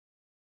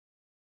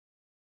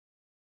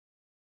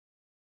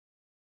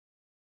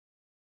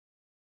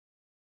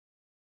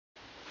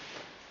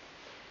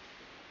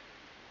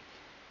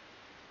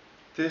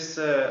This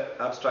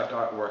abstract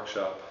art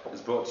workshop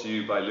is brought to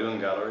you by Luan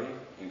Gallery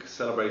in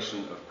celebration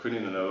of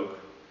Cruinniù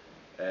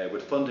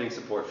with funding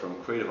support from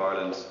Creative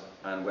Ireland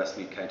and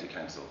Westmeath County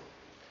Council.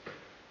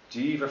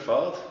 Díomh ar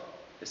fad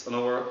is an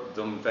óir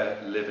dom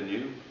bheith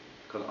libaniu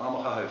chun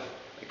amachadh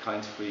a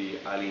caint faoi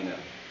Ailíne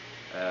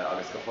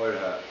agus go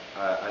háirithe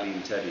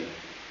Ailín Teddy.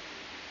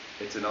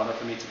 It's an honour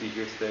for me to be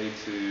here today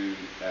to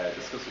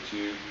discuss with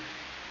you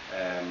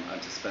and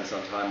to spend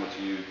some time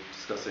with you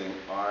discussing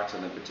art,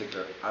 and in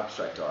particular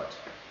abstract art.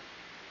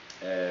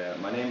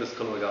 My name is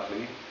Colm Mac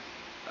Athlaoich.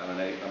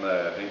 I'm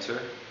a painter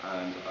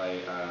and I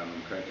am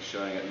currently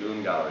showing at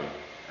Luan Gallery.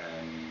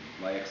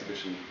 My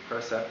exhibition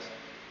Percept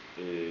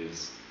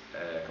is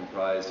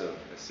comprised of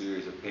a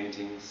series of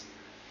paintings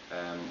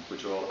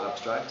which are all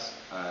abstract,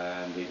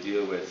 and they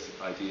deal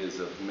with ideas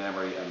of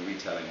memory and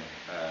retelling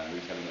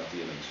of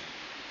the image.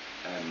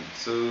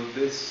 So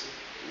this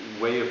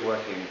way of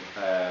working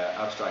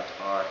abstract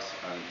art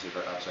and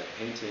particular abstract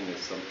painting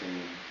is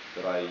something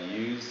that I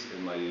use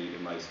in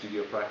my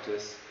studio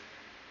practice.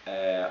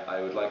 I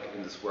would like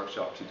in this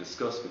workshop to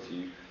discuss with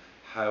you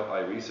how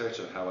I research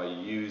and how I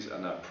use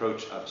and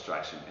approach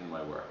abstraction in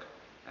my work.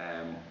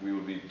 We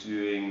will be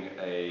doing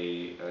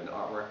an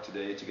artwork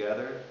today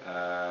together,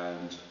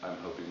 and I'm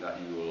hoping that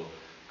you will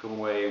come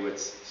away with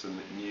some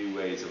new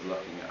ways of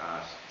looking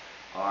at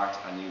art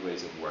and new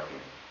ways of working.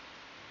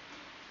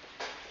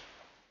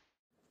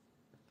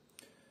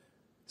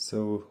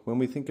 So when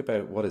we think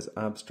about what is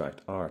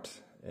abstract art,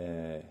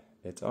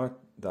 it's art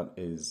that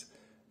is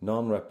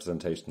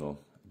non-representational.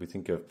 We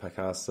think of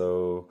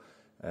Picasso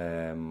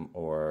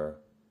or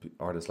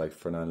artists like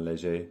Fernand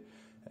Léger,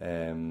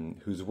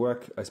 whose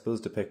work, I suppose,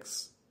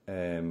 depicts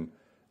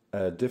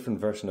a different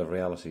version of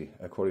reality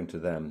according to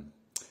them.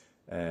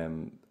 A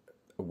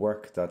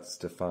work that's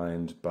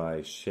defined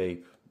by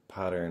shape,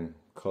 pattern,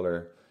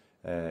 colour,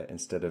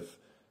 instead of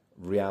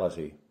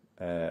reality,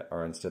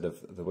 or instead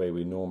of the way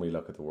we normally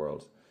look at the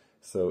world.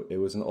 So it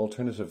was an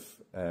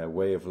alternative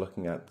way of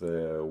looking at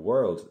the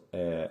world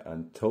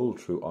and told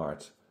through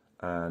art,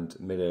 and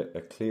made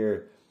a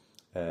clear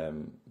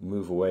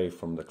move away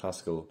from the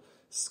classical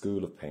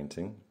school of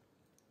painting,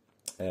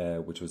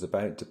 which was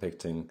about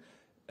depicting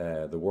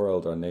the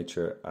world or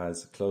nature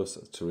as close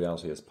to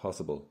reality as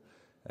possible.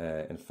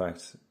 In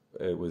fact,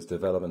 it was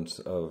development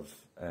of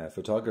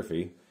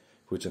photography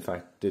which in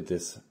fact did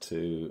this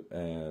to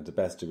the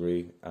best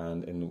degree,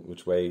 and in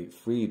which way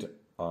freed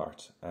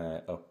art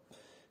up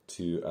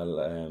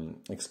to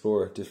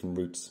explore different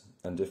routes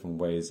and different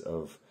ways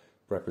of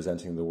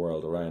representing the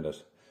world around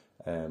it.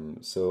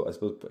 So I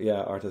suppose,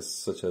 yeah,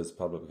 artists such as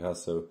Pablo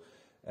Picasso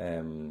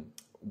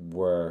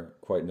were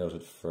quite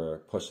noted for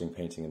pushing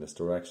painting in this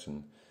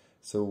direction.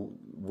 So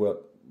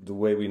the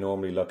way we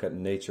normally look at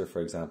nature,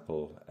 for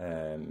example,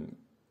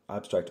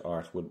 abstract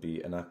art would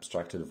be an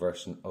abstracted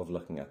version of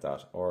looking at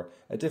that, or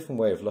a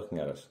different way of looking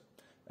at it,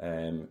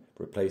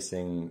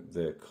 replacing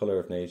the colour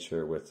of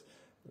nature with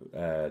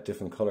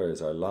different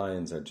colours or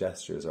lines or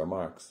gestures or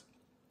marks,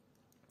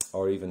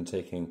 or even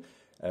taking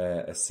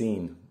a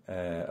scene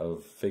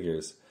of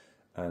figures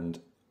and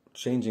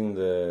changing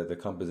the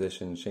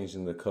composition,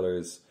 changing the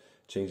colours,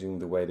 changing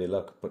the way they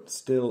look, but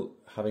still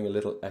having a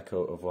little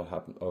echo of what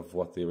happened, of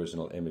what the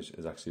original image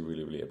is actually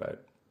really about.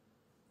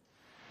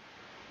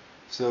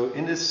 So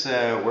in this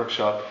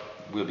workshop,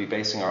 we'll be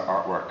basing our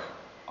artwork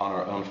on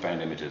our own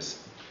found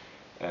images.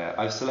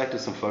 I've selected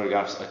some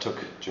photographs I took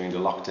during the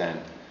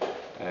lockdown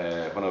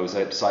when I was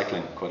out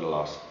cycling quite a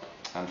lot.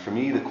 And for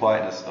me, the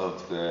quietness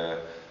of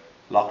the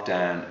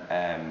lockdown,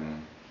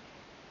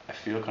 I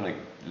feel kind of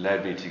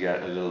led me to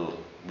get a little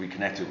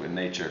reconnected with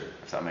nature,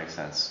 if that makes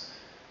sense.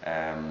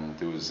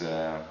 There was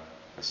a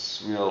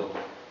real,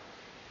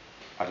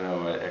 I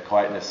don't know, a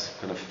quietness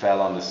kind of fell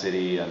on the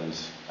city, and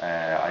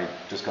I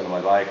just got on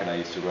my bike and I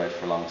used to go out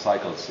for long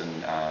cycles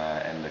in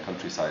the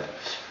countryside.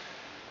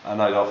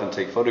 And I'd often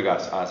take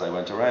photographs as I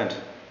went around.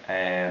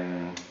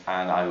 And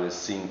I was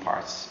seeing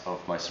parts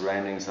of my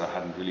surroundings that I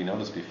hadn't really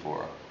noticed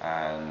before.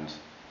 And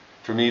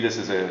for me, this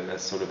is a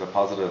sort of a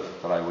positive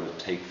that I would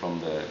take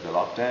from the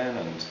lockdown,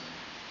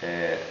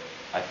 and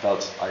I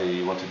felt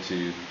I wanted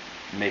to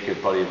make a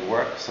body of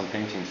work, some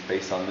paintings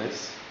based on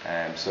this.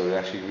 So it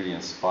actually really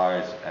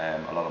inspired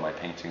a lot of my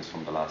paintings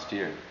from the last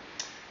year.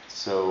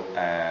 So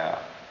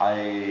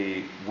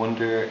I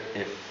wonder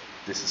if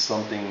this is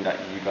something that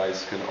you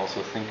guys can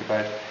also think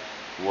about.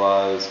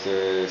 Was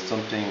there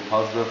something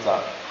positive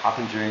that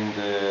happened during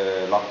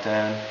the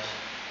lockdown?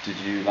 Did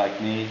you, like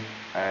me,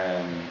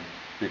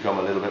 become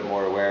a little bit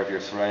more aware of your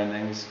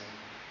surroundings?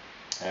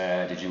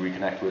 Did you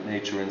reconnect with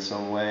nature in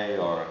some way,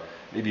 or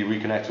maybe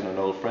reconnect with an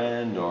old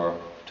friend, or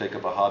take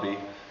up a hobby?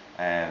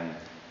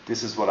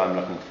 This is what I'm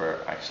looking for,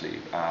 actually,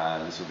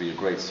 and this will be a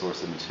great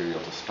source of material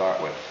to start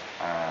with.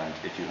 And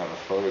if you have a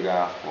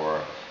photograph,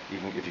 or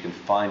even if you can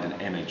find an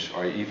image,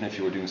 or even if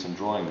you were doing some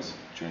drawings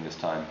during this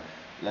time,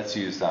 let's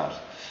use that.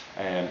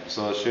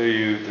 So I'll show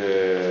you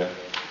the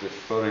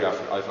photograph.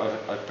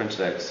 I've printed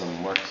out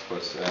some works,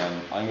 but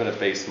I'm going to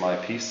base my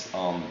piece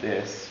on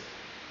this,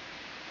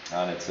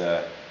 and it's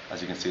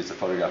as you can see, it's a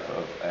photograph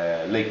of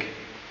a lake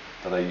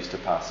that I used to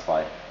pass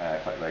by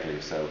quite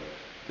regularly, so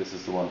this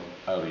is the one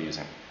I'll be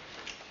using.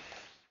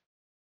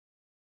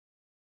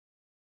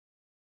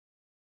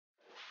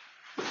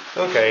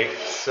 Okay,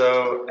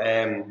 so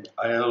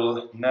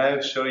I'll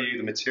now show you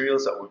the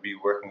materials that we'll be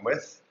working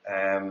with.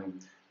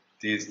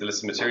 The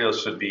list of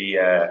materials should be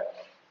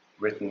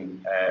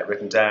written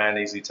down,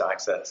 easy to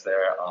access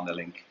there on the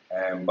link.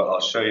 But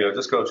I'll show you. I'll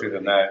just go through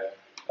them now.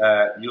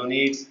 You'll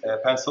need a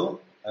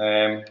pencil.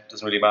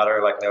 Doesn't really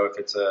matter, like now if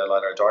it's a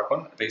light or a dark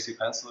one. A basic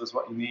pencil is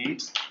what you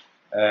need.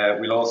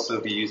 We'll also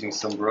be using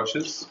some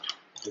brushes.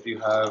 If you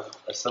have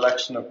a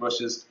selection of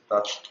brushes,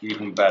 that's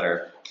even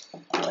better.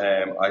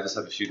 I just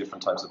have a few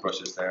different types of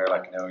brushes there.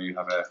 Like you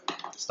have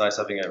it's nice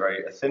having a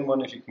very thin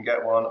one if you can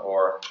get one,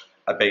 or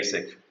a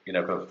basic, kind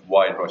of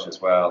wide brush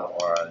as well,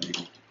 or an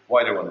even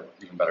wider one,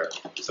 even better.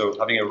 So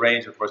having a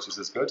range of brushes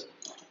is good.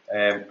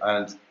 And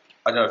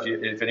I don't know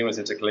if anyone's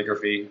into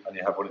calligraphy and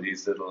you have one of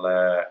these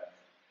little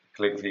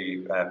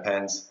calligraphy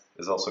pens,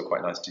 is also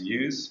quite nice to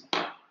use.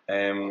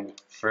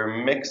 For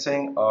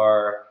mixing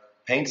our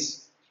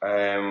paints,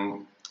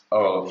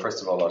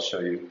 first of all, I'll show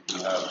you.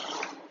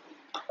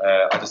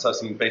 I just have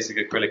some basic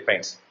acrylic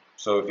paint.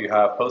 So if you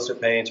have poster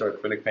paint or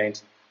acrylic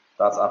paint,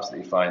 that's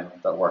absolutely fine.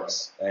 That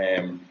works.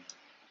 And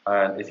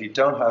if you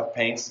don't have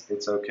paints,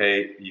 it's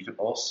okay. You can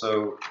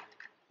also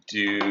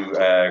do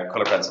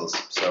color pencils.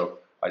 So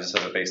I just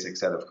have a basic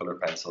set of color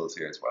pencils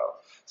here as well.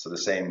 So the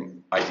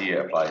same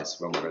idea applies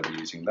when we're going to be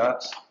using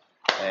that.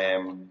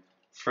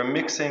 For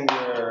mixing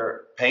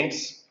your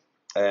paints,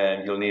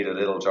 you'll need a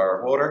little jar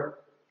of water.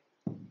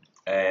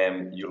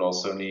 You'll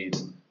also need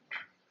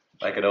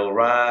like an old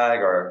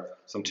rag or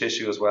some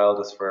tissue as well,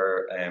 just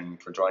for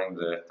drying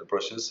the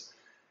brushes.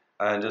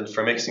 And then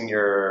for mixing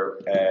your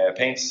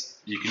paints,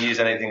 you can use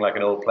anything like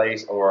an old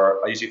plate,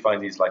 or I usually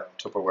find these like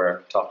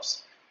Tupperware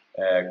tops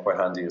quite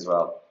handy as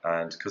well.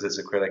 And because it's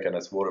acrylic and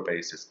it's water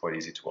based, it's quite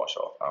easy to wash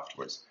off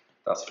afterwards.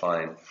 That's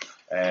fine.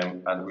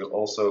 And we'll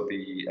also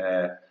be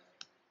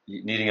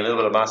needing a little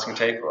bit of masking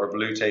tape or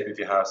blue tape if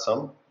you have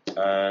some.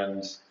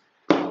 And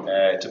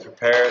to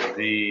prepare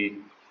the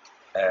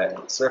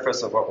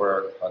surface of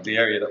the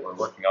area that we're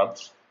working on,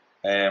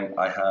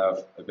 I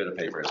have a bit of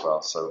paper as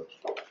well. So,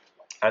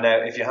 and now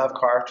if you have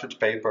cartridge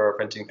paper or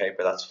printing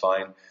paper, that's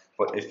fine.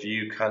 But if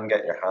you can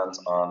get your hands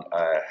on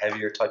a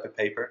heavier type of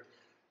paper,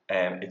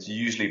 it's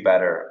usually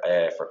better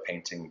for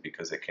painting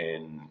because it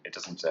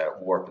doesn't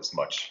warp as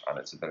much and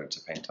it's better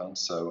to paint on.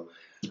 So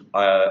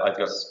I've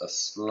got a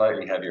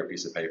slightly heavier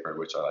piece of paper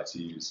which I like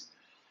to use.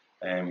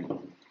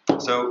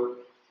 So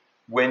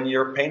when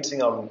you're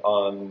painting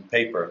on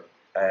paper,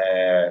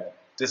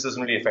 this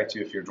doesn't really affect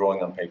you if you're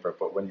drawing on paper,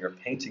 but when you're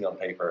painting on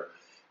paper,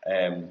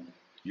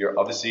 you're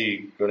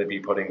obviously going to be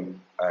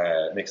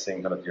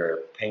mixing kind of your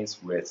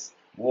paints with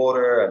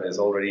water, and there's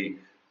already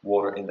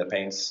water in the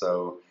paints.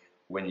 So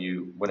when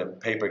a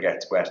paper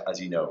gets wet, as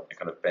you know, it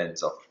kind of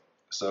bends up.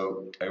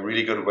 So a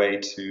really good way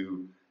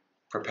to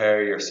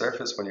prepare your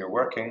surface when you're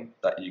working,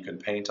 that you can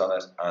paint on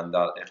it and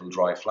that it'll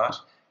dry flat,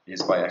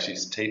 is by actually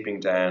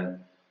taping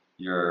down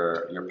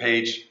your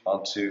page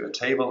onto a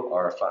table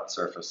or a flat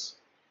surface.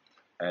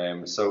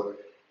 So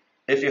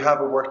if you have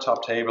a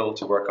worktop table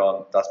to work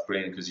on, that's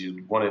brilliant, because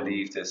you want to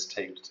leave this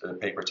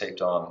paper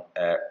taped on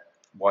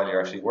while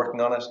you're actually working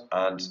on it,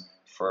 and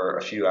for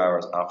a few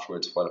hours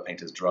afterwards while the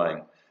paint is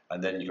drying,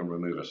 and then you can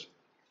remove it.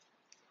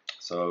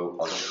 So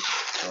I'll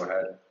just go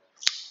ahead.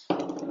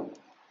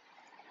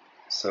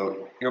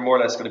 So you're more or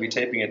less going to be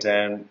taping it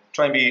down.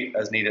 Try and be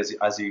as neat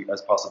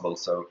as possible.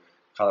 So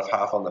kind of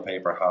half on the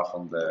paper, half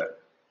on the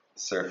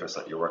surface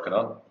that you're working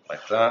on,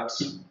 like that.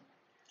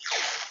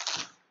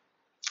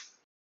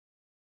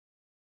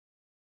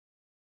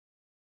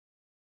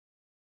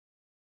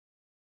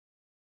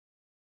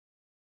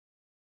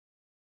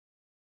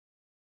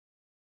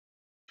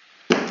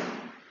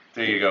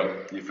 There you go.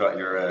 You've got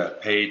your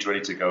page ready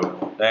to go.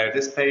 Now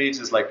this page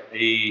is like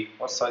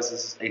what size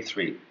is this?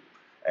 A3.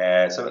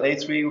 So an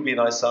A3 would be a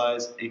nice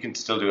size. You can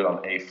still do it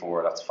on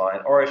A4, that's fine.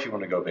 Or if you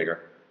want to go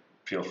bigger,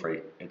 feel free.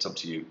 It's up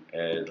to you.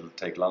 It'll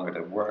take longer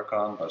to work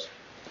on, but...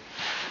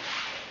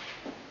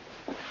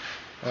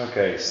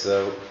 Okay,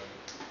 so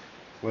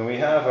when we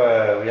have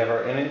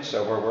our image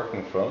that we're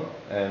working from,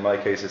 in my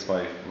case it's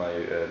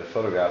the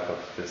photograph of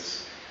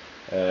this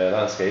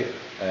landscape.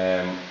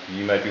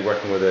 You might be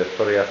working with a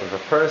photograph of a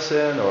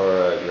person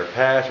or your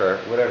pet or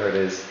whatever it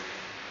is.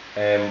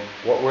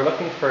 What we're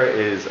looking for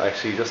is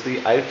actually just the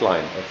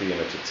outline of the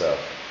image itself,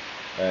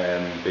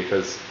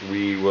 because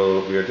we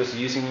are just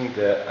using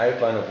the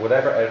outline of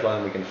whatever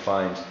outline we can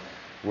find.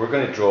 We're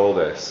going to draw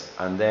this,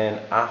 and then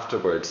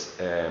afterwards,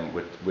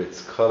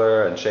 with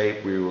color and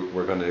shape,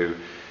 we're going to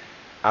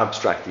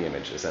abstract the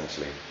image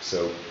essentially.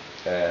 So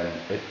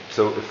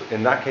if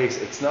in that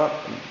case, it's not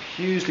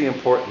hugely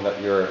important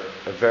that you're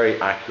a very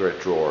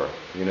accurate drawer.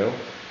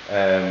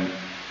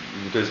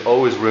 There's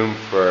always room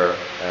for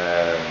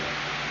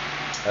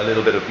a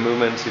little bit of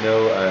movement,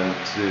 and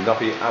to not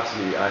be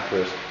absolutely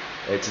accurate.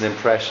 It's an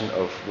impression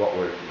of what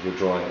we're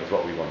drawing is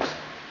what we want.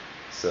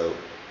 So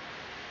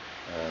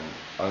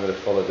I'm going to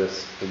follow the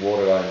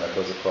water line that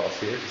goes across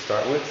here to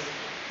start with,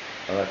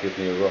 and that gives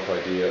me a rough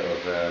idea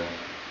of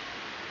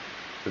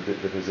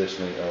the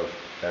positioning of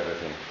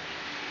everything.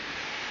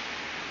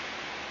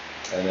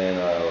 And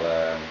then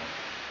I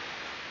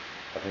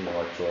think I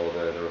might draw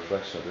the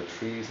reflection of the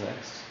trees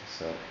next.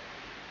 So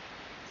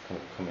it's kind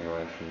of coming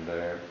around from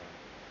there,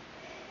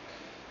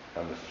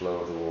 and the flow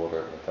of the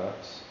water like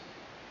that,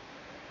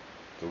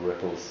 the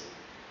ripples.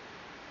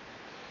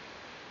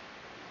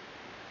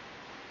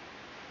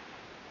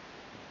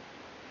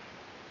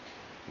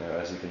 Now,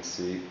 as you can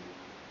see,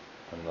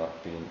 I'm not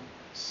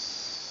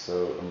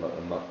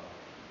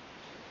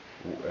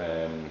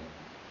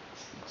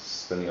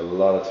spending a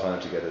lot of time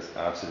to get this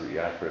absolutely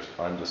accurate.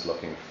 I'm just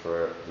looking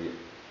for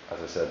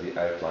as I said, the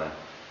outline,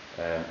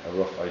 a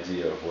rough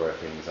idea of where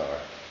things are.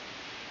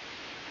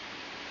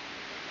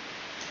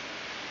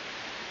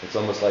 It's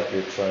almost like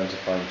you're trying to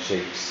find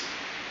shapes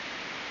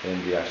in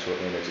the actual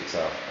image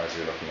itself as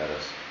you're looking at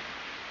it.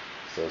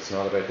 So it's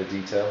not about the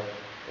detail,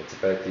 it's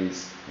about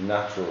these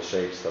natural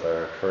shapes that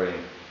are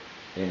occurring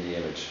in the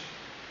image.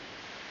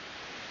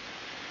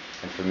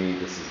 And for me,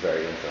 this is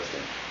very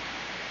interesting,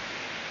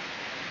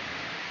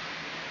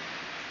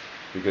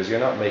 because you're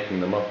not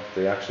making them up,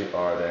 they actually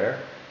are there,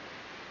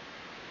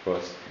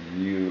 but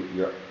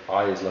your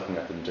eye is looking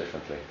at them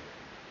differently.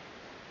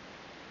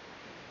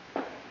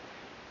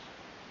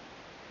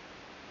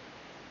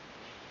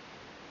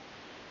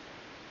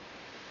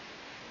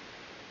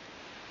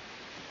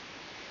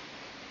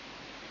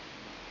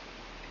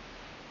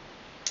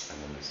 And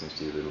then there seems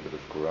to be a little bit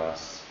of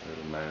grass, a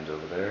little mound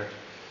over there,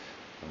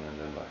 and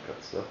then that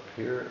cuts up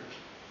here.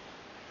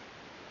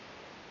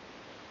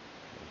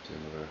 Let's do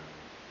another.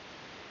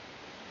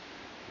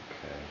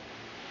 Okay,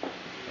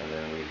 and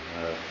then we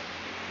have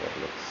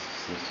what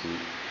seems to be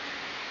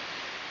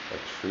a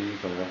tree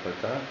coming up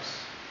like that.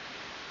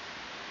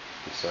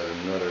 Beside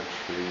another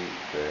tree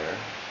there,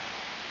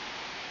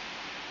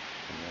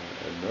 and then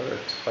another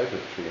type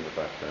of tree in the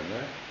background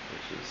there,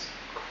 which is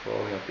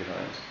crawling up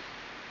behind.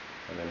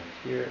 And then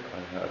here I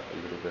have a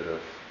little bit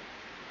of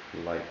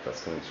light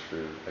that's coming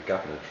through a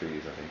gap in the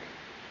trees, I think.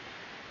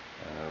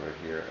 And over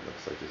here it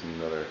looks like there's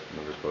another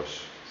bush.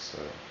 So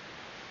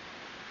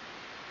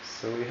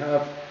we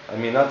have, I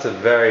mean, that's a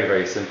very,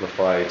 very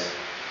simplified,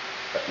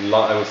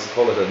 I would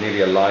call it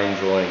nearly a line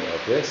drawing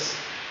of this.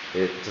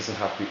 It doesn't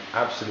have to be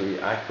absolutely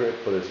accurate,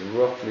 but it's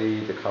roughly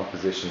the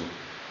composition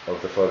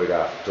of the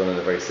photograph done in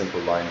a very simple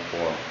line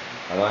form.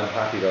 And I'm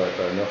happy that I've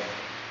got enough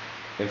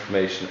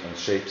information and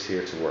shapes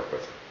here to work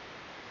with.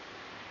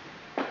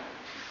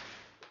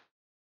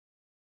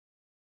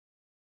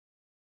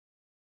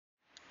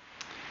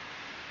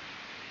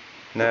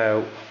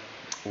 Now,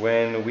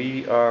 when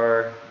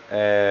we're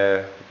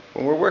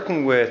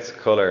working with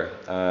colour,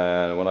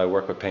 when I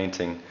work with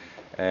painting,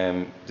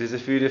 there's a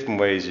few different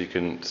ways you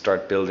can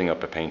start building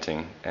up a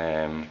painting.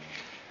 And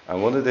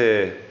one of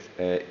the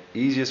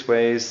easiest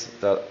ways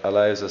that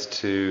allows us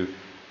to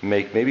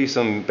make maybe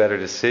some better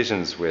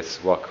decisions with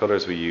what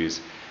colours we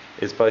use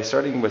is by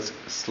starting with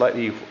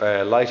slightly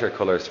lighter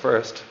colours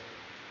first,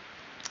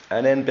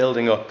 and then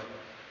building up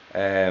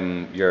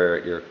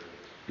your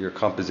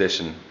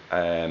composition.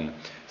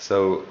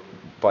 So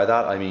by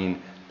that I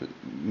mean,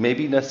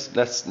 maybe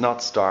let's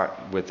not start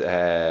with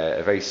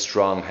a very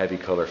strong heavy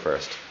colour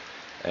first.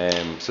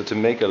 So to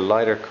make a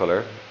lighter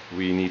colour,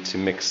 we need to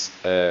mix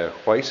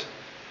white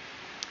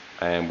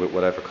with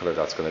whatever colour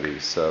that's going to be.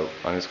 So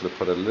I'm just going to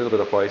put a little bit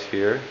of white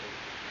here,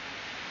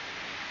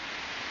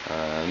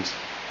 and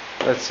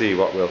let's see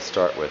what we'll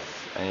start with.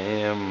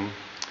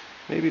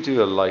 Maybe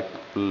do a light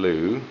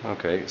blue.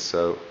 Okay,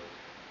 so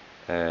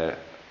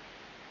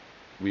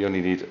we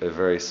only need a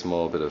very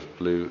small bit of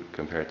blue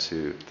compared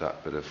to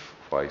that bit of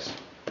white.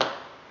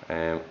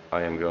 I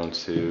am going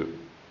to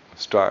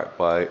start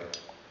by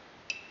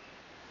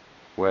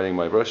wetting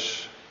my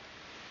brush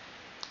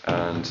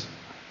and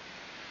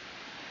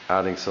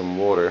adding some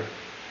water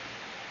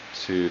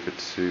to the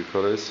two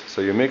colours.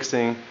 So you're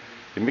mixing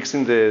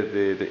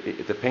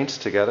the paint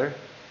together,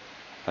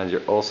 and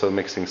you're also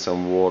mixing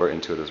some water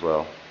into it as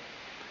well,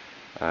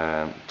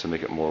 to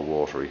make it more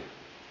watery.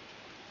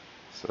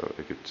 So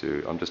I could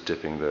do, I'm just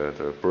dipping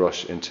the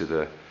brush into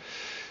the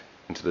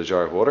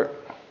jar of water.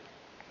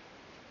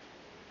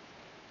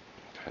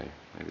 Okay,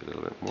 maybe a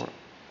little bit more.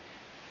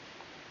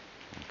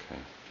 Okay,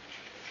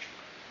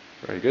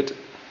 very good.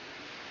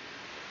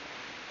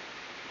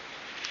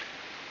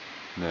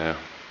 Now,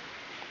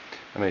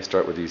 I may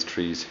start with these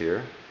trees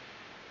here.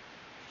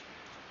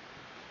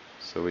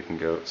 So we can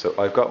go, so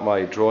I've got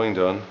my drawing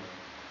done,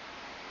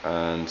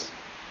 and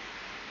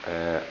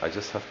I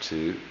just have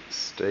to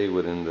stay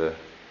within the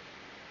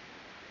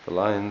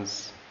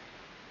lines.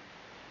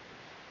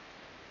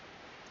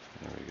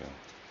 There we go.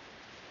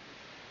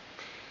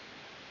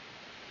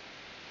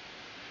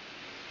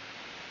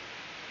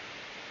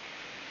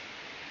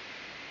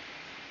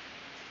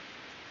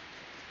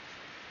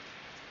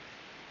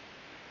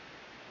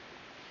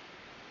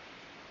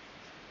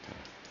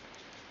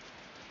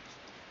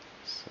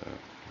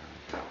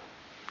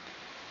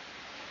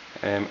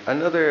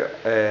 Another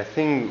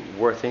thing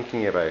worth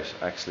thinking about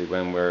actually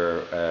when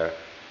we're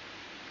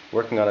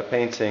working on a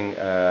painting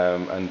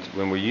and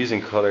when we're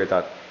using colour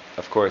that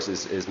of course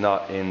is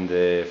not in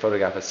the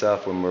photograph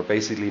itself, when we're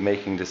basically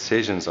making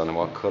decisions on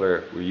what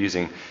colour we're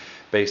using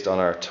based on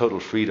our total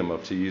freedom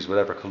to use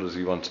whatever colours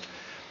we want.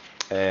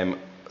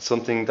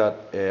 Something that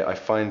I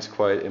find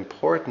quite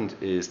important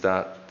is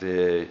that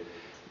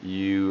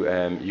you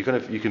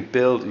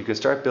can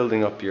start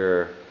building up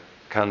your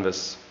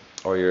canvas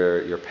or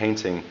your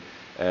painting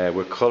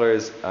with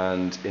colours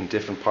and in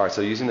different parts.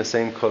 So using the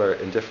same colour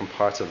in different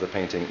parts of the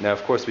painting. Now,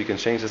 of course, we can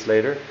change this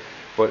later,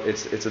 but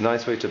it's a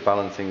nice way to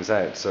balance things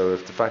out. So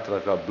if the fact that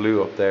I've got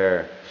blue up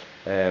there,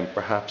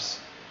 perhaps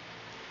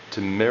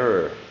to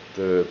mirror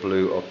the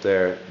blue up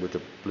there with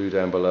the blue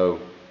down below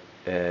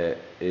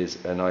is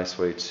a nice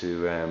way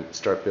to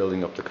start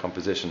building up the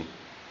composition.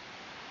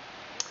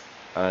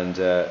 And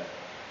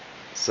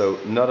so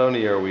not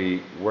only are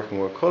we working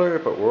with colour,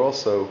 but we're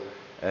also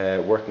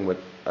working with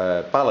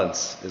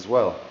balance as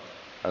well,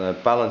 and a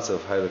balance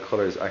of how the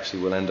colours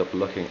actually will end up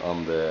looking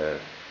on the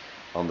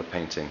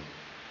painting.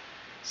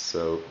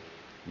 So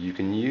you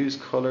can use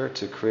colour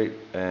to create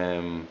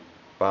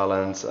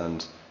balance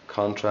and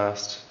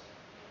contrast,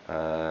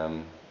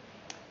 and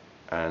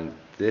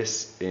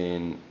this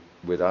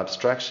with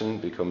abstraction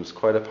becomes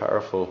quite a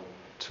powerful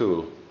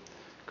tool,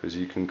 because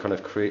you can kind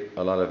of create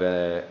a lot of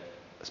I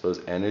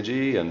suppose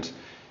energy and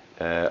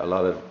a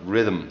lot of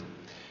rhythm,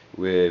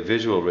 with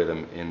visual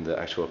rhythm in the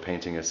actual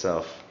painting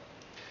itself.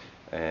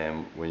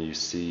 When you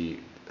see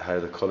how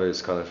the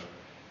colours kind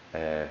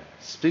of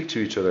speak to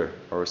each other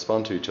or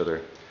respond to each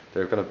other,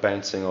 they're kind of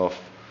bouncing off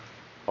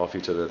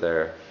each other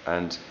there.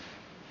 And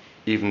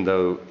even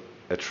though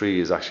a tree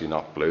is actually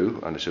not blue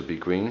and it should be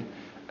green,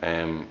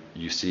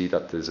 you see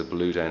that there's a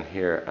blue down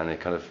here, and it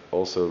kind of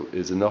also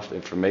is enough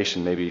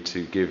information maybe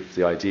to give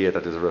the idea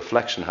that there's a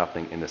reflection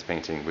happening in this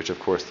painting, which of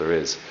course there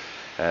is,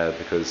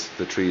 because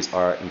the trees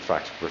are in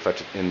fact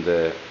reflected in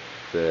the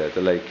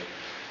lake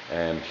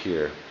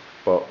here.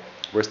 But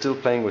we're still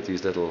playing with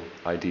these little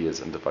ideas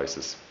and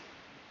devices.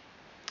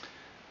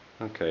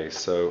 Okay,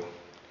 so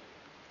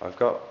I've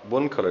got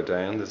one colour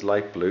down, this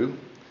light blue.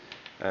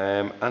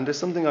 And there's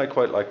something I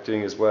quite like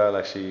doing as well,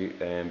 actually,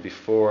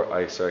 before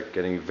I start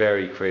getting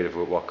very creative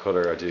with what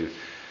colour I do.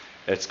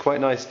 It's quite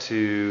nice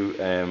to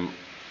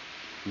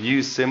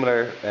use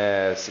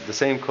the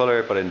same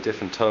colour but in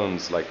different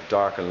tones, like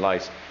dark and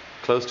light,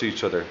 close to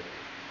each other.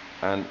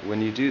 And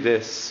when you do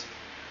this,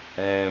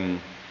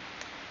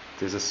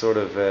 there's a sort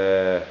of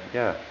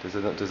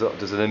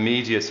there's an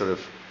immediate sort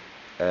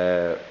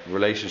of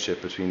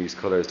relationship between these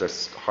colours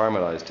that's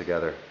harmonised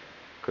together.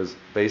 Because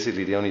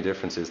basically the only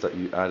difference is that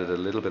you added a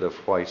little bit of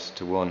white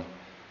to one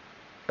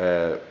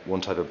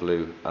type of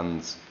blue,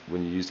 and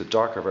when you use the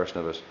darker version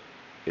of it,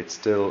 it's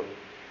still,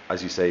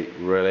 as you say,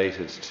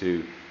 related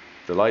to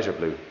the lighter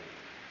blue.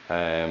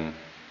 And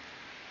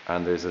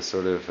there's a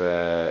sort of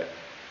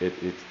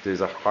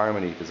there's a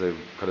harmony, there's a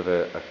kind of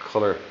a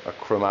colour, a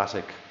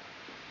chromatic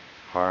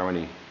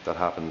harmony that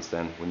happens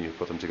then when you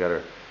put them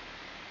together.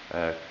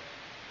 That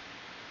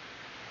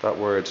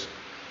word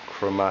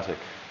chromatic,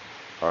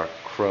 or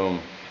chrome,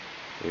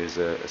 is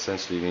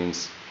essentially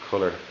means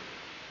colour.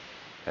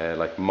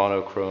 Like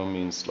monochrome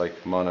means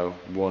like mono,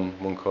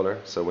 one colour.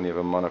 So when you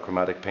have a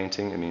monochromatic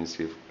painting, it means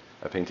you have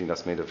a painting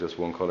that's made of just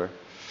one colour.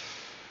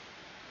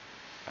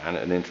 And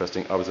an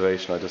interesting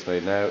observation I just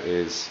made now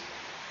is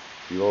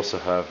you also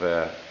have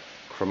a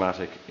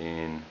chromatic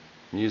in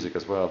music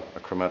as well, a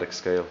chromatic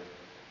scale,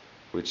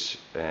 which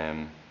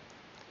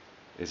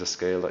is a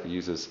scale that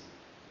uses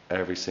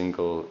every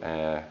single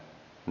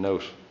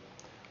note,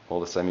 all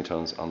the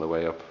semitones on the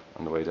way up,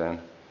 on the way down.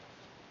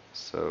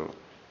 So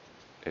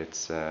it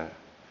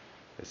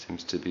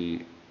seems to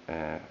be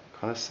kind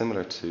of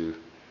similar to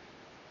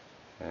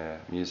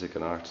music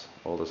and art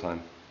all the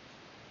time.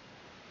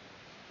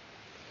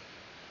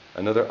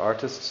 Another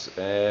artist,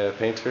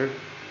 painter,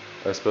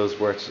 I suppose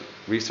worth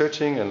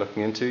researching and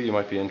looking into, you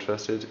might be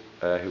interested,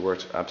 who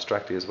worked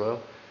abstractly as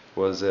well,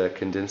 was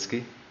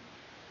Kandinsky.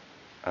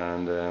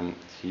 And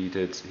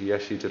he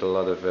actually did a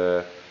lot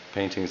of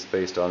paintings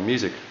based on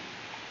music,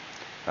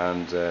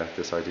 and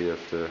this idea of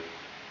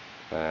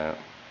the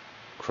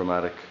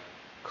chromatic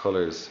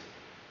colours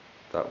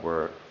that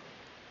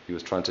he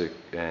was trying to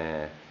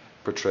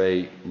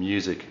portray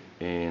music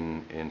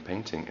in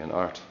painting, in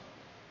art.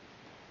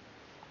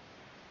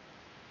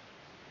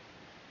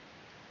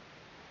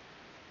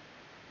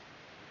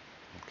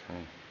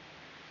 Okay,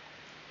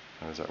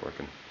 how is that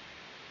working?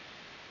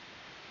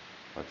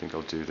 I think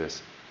I'll do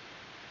this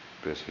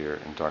bit here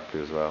in dark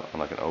blue as well,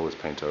 and I can always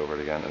paint over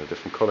it again in a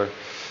different colour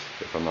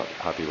if I'm not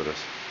happy with it.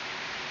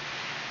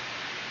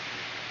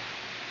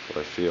 But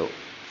I feel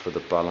for the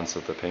balance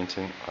of the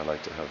painting, I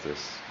like to have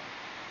this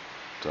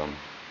done.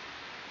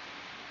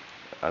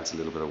 It adds a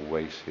little bit of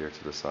weight here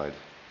to the side.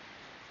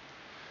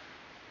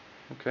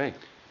 Okay,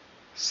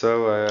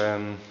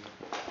 so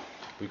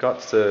we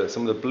got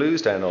some of the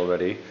blues down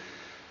already,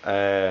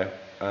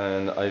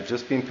 and I've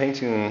just been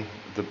painting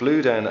the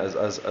blue down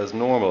as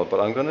normal, but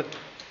I'm going to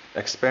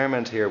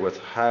experiment here with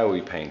how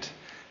we paint.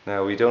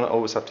 Now, we don't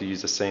always have to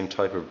use the same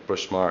type of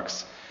brush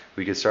marks.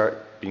 We can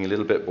start being a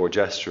little bit more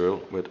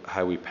gestural with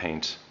how we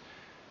paint.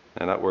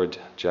 Now, that word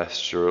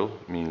gestural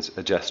means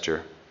a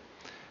gesture,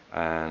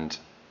 and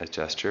a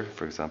gesture,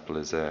 for example,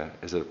 is I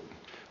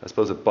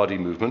suppose a body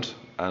movement.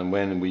 And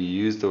when we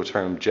use the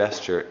term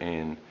gesture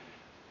in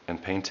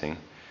painting,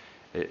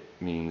 it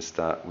means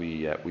that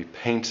we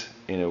paint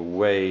in a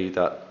way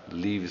that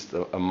leaves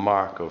a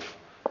mark of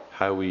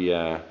how we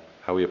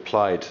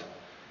applied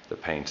the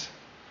paint.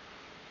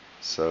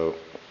 So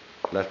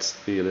let's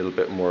be a little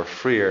bit more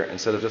freer.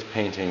 Instead of just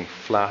painting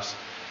flat,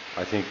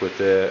 I think with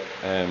the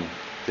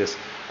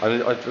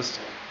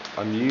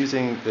I'm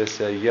using this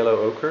yellow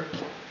ochre,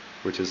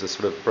 which is a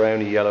sort of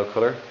browny yellow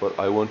color, but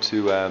I want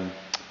to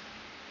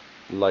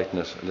lighten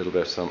it a little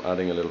bit, so I'm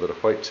adding a little bit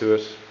of white to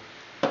it.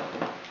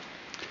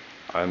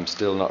 I'm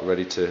still not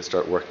ready to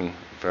start working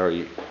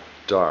very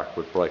dark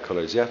with bright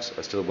colors yet.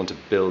 I still want to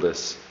build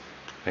this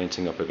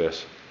painting up a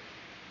bit.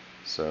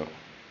 So,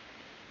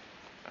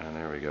 and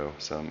there we go.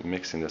 So I'm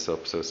mixing this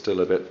up, so it's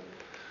still a bit,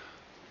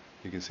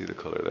 you can see the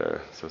color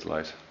there, so it's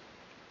light.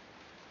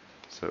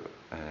 So,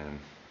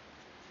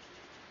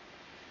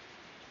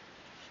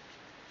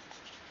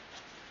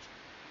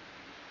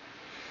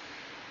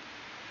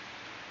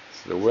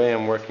 so the way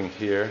I'm working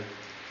here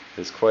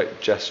is quite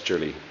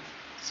gesturally.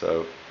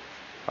 So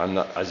I'm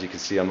not, as you can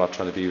see, I'm not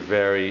trying to be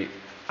very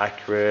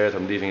accurate.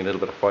 I'm leaving a little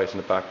bit of white in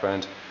the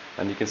background,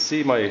 and you can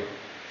see my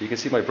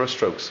brush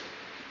strokes,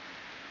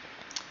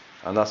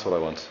 and that's what I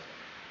want.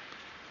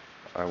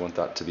 I want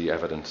that to be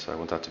evident. I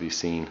want that to be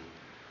seen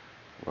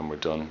when we're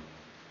done.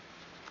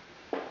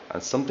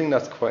 And something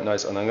that's quite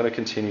nice, and I'm going to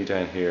continue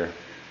down here,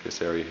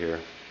 this area here.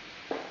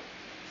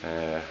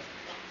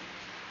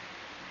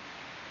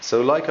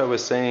 So like I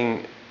was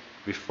saying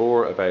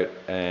before about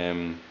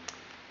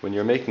when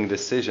you're making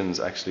decisions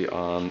actually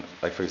on,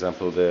 like for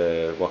example,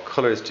 what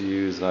colors to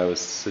use, and I was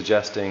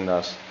suggesting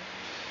that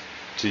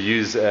to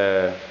use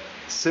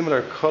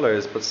similar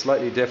colors but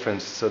slightly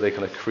different, so they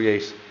kind of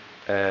create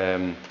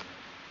a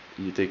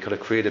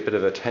bit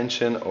of a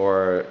tension,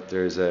 or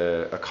there's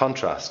a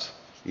contrast.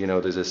 You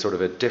know, there's a sort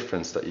of a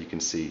difference that you can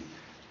see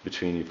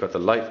between, you've got the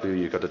light blue,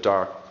 you've got the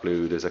dark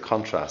blue, there's a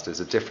contrast, there's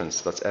a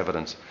difference that's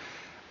evident.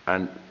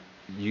 And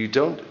you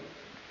don't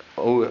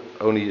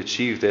only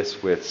achieve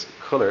this with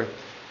colour,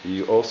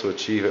 you also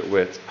achieve it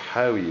with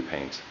how you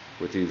paint,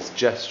 with these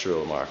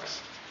gestural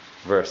marks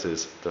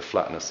versus the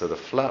flatness. So the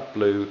flat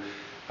blue,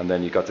 and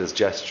then you've got this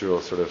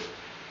gestural sort of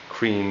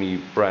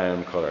creamy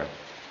brown colour.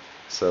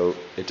 So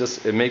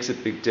it makes a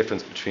big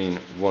difference between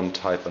one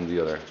type and the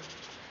other,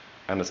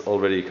 and it's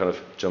already kind of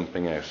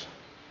jumping out.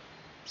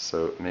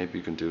 So maybe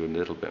you can do a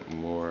little bit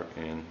more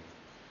in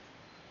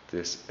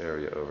this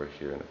area over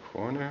here in the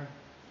corner.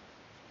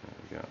 There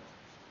we go.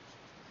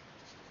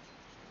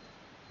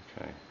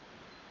 Okay,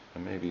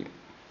 and maybe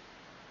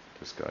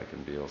this guy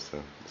can be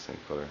also the same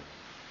color.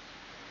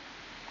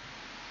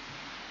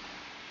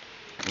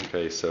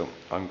 Okay, so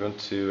I'm going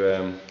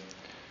to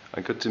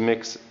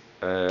mix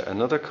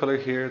another color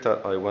here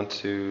that I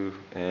want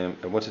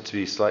it to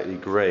be slightly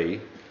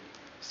grey.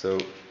 So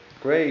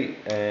grey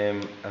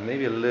and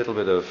maybe a little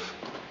bit of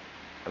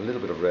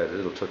red, a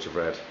little touch of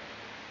red,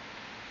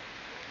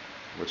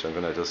 which I'm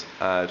going to just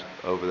add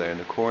over there in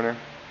the corner,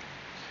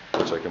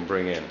 which I can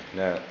bring in.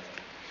 Now,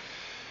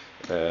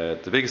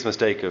 the biggest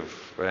mistake of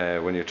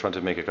when you're trying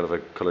to make a kind of a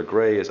colour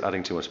grey is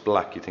adding too much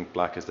black. You think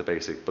black is the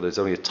basic, but it's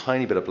only a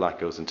tiny bit of black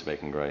goes into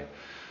making grey.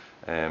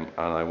 And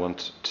I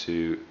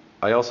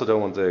also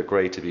don't want the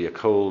grey to be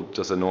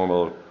just a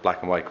normal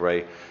black and white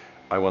grey.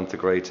 I want the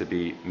grey to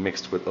be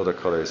mixed with other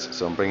colours.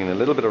 So I'm bringing a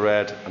little bit of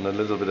red and a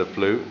little bit of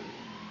blue,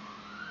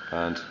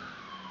 and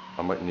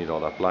I might need all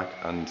that black.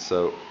 And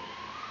so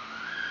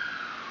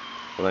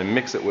when I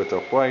mix it with the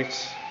white,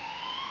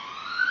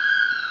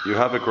 you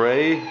have a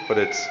grey, but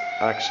it's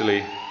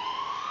actually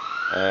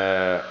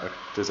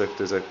there's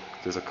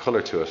a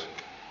colour to it,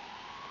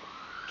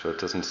 so it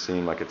doesn't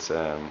seem like it's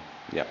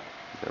yeah.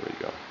 There we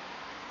go.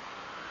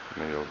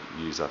 Maybe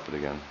I'll use that bit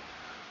again.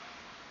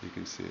 You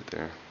can see it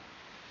there.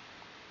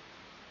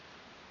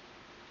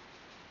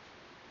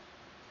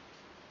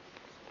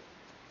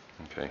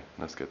 Okay,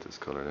 let's get this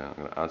colour down. I'm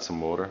going to add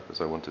some water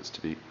because I want it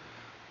to be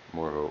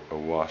more of a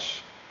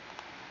wash.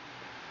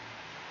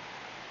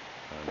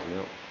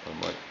 And I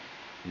might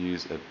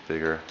use a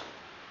bigger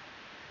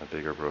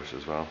brush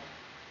as well.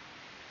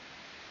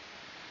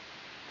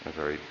 A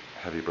very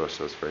heavy brush,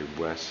 so it's very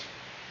wet.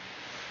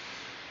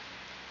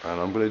 And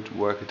I'm going to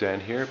work it down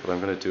here, but I'm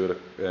going to do it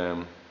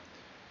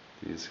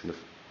these kind of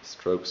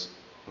strokes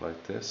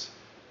like this.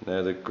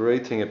 Now the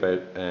great thing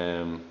about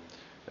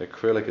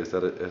acrylic is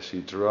that it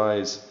actually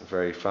dries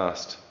very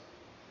fast.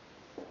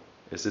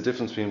 It's the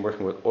difference between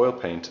working with oil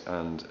paint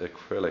and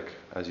acrylic,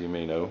 as you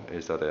may know,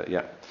 is that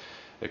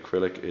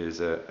acrylic is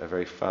a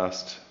very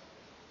fast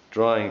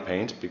drying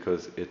paint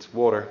because it's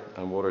water,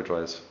 and water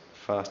dries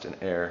fast in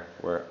air,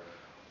 where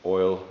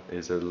oil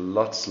is a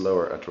lot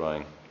slower at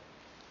drying.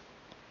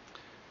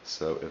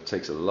 So it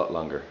takes a lot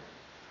longer.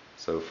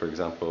 So for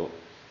example,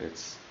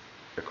 it's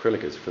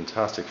acrylic is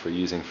fantastic for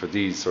using for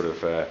these sort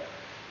of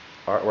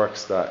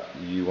artworks that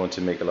you want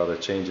to make a lot of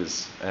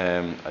changes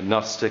and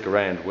not stick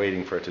around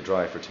waiting for it to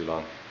dry for too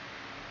long.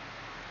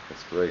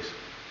 That's great.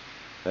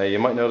 Now you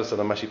might notice that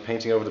I'm actually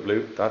painting over the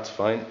blue. That's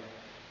fine,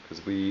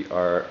 because we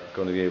are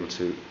going to be able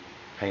to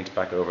paint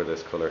back over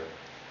this colour,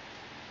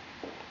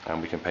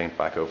 and we can paint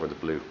back over the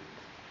blue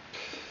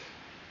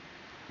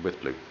with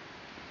blue.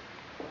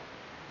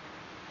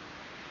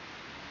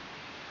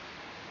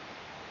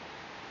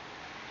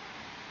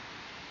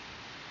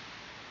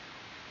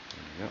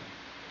 There we go.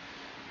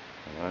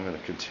 And I'm going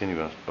to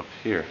continue it up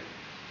here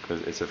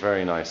because it's a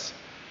very nice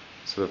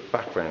sort of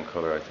background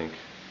colour, I think.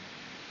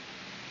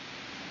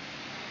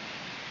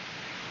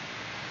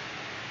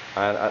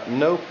 And at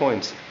no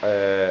point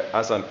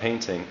as I'm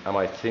painting am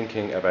I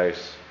thinking about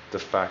the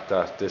fact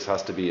that this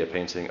has to be a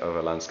painting of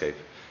a landscape.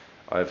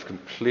 I've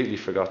completely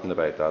forgotten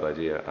about that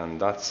idea, and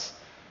that's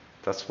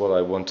what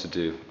I want to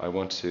do. I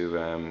want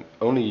to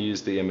only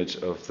use the image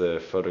of the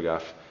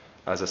photograph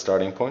as a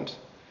starting point,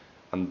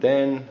 and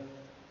then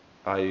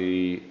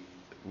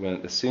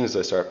as soon as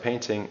I start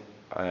painting,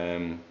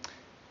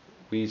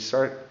 we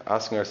start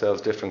asking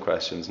ourselves different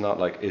questions. Not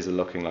like, is it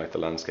looking like the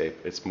landscape?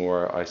 It's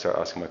more, I start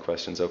asking my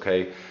questions.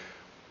 Okay,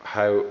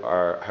 how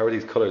are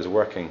these colours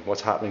working? What's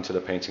happening to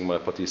the painting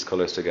when I put these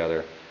colours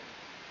together?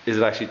 Is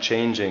it actually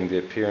changing the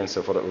appearance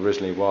of what it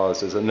originally was?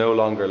 Does it no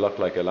longer look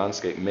like a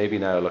landscape? Maybe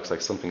now it looks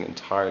like something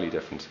entirely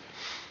different.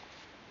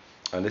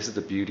 And this is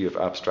the beauty of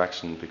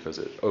abstraction, because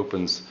it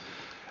opens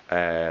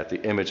the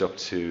image up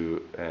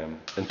to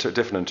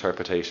different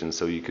interpretations,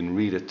 so you can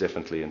read it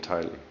differently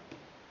entirely.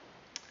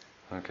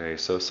 Okay,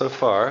 so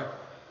far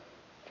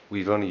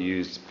we've only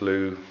used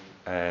blue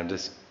and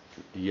this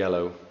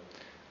yellow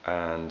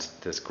and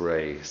this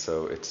grey,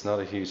 so it's not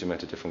a huge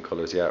amount of different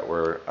colours yet.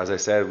 As I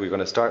said, we're going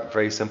to start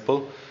very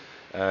simple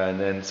and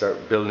then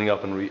start building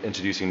up and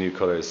introducing new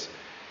colours.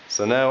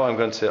 So now I've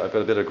got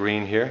a bit of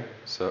green here,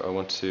 so I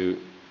want to,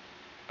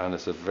 and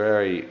it's a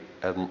very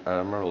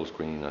emerald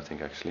green, I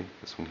think, actually,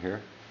 this one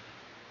here.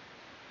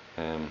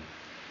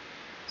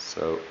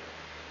 So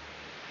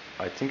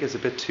I think it's a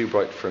bit too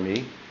bright for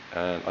me,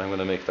 and I'm going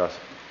to make that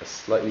a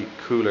slightly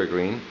cooler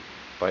green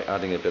by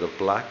adding a bit of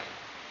black.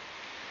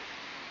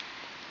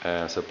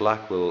 So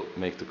black will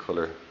make the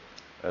colour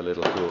a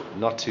little cool,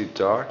 not too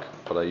dark,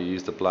 but I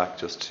use the black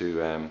just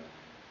to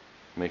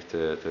make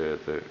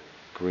the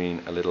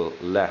green a little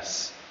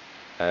less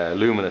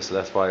luminous,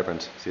 less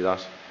vibrant. See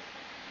that?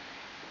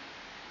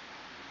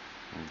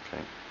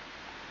 Okay.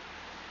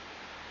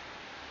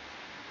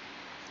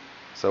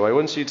 So I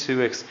want you to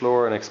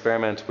explore and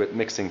experiment with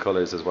mixing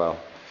colours as well.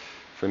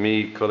 For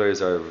me,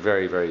 colours are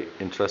very, very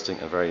interesting,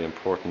 a very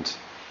important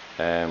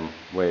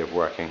way of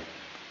working.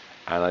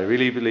 And I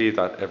really believe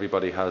that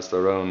everybody has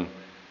their own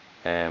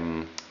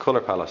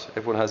colour palette.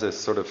 Everyone has a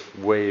sort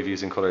of way of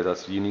using colour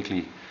that's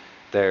uniquely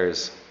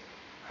theirs.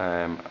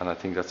 And I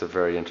think that's a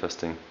very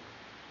interesting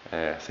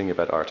thing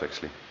about art,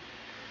 actually.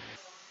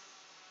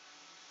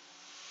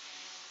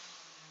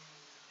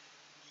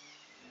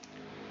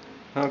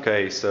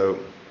 Okay, so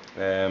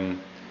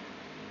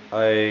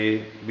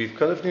we've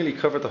kind of nearly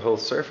covered the whole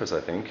surface,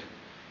 I think.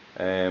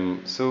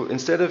 So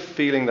instead of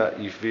feeling that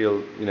you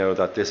feel,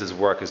 that this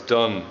work is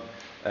done,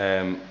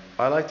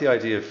 I like the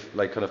idea of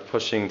like kind of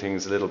pushing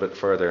things a little bit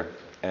further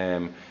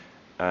and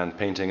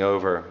painting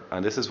over.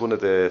 And this is one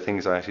of the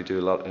things I actually do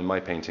a lot in my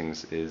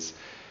paintings, is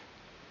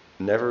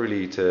never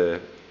really to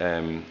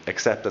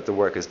accept that the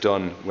work is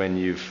done when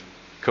you've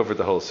covered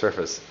the whole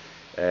surface.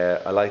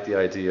 I like the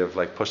idea of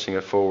like pushing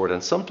it forward,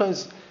 and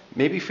sometimes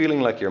maybe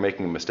feeling like you're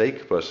making a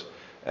mistake, but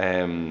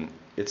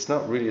it's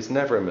not really, it's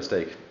never a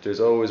mistake.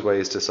 There's always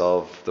ways to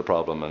solve the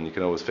problem, and you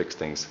can always fix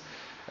things.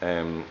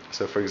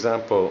 So for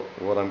example,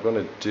 what I'm going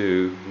to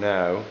do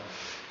now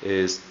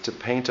is to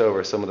paint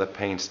over some of the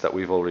paint that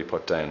we've already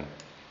put down.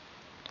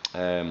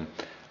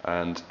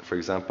 And for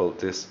example,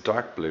 this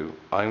dark blue,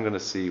 I'm going to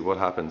see what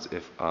happens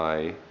if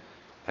I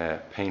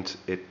paint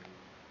it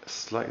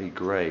slightly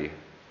grey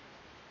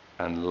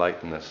and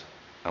lighten it,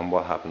 and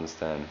what happens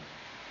then.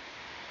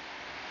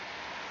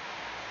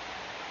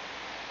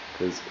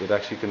 Because it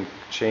actually can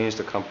change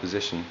the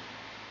composition,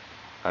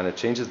 and it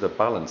changes the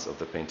balance of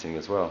the painting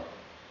as well.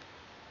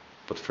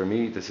 But for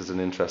me, this is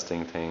an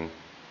interesting thing,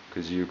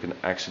 because you can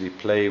actually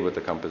play with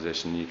the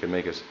composition. You can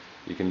make it,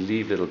 you can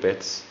leave little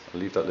bits.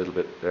 I'll leave that little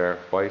bit there,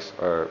 white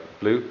or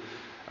blue,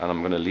 and I'm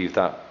going to leave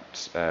that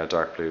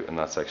dark blue in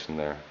that section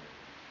there.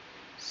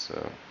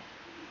 So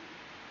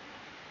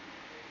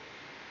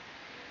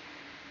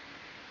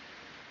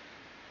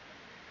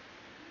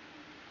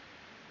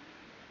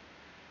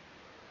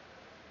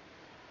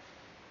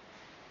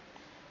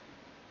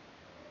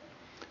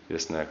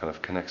this now kind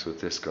of connects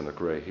with this kind of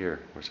grey here,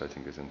 which I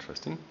think is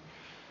interesting.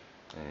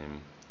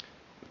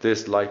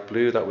 This light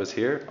blue that was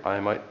here,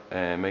 I might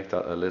make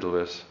that a little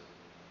bit,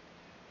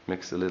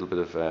 mix a little bit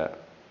of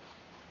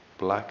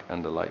black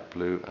and the light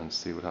blue, and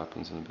see what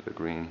happens, in a bit of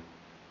green.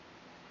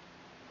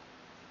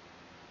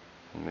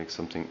 And make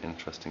something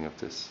interesting of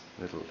this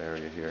little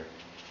area here.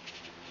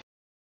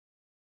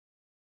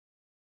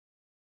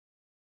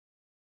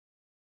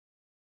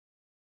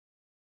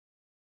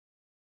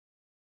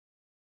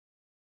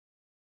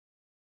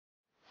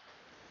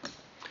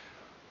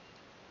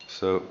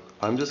 So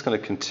I'm just going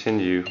to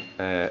continue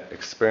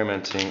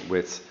experimenting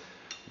with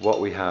what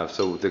we have.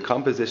 So the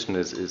composition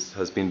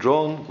has been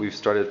drawn. We've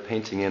started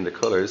painting in the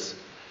colors,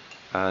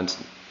 and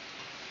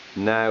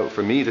now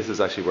for me this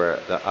is actually where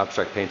the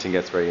abstract painting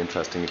gets very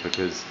interesting,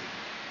 because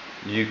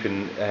you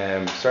can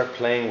start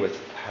playing with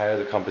how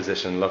the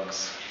composition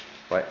looks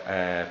by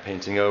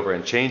painting over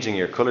and changing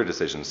your color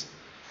decisions.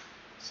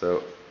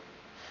 So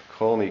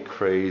call me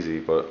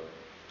crazy, but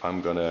I'm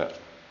gonna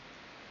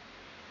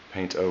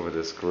paint over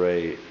this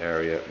gray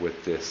area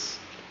with this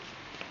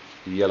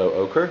yellow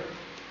ochre,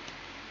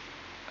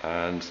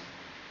 and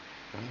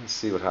let's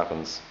see what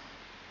happens.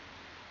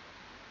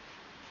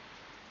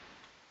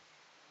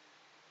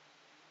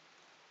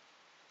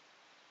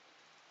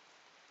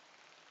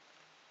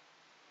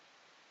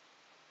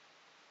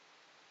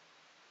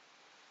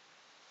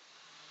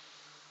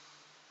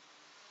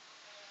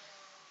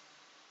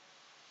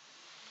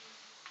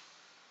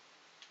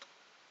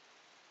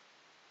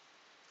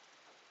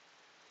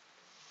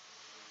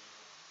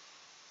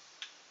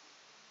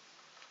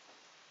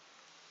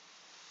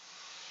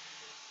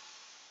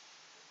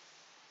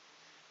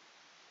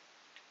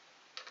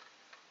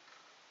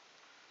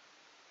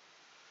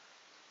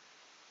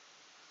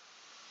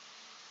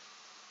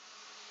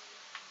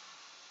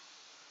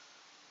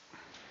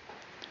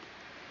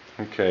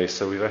 Okay,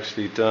 so we've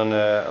actually done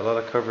a lot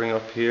of covering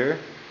up here.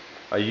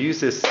 I use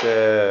this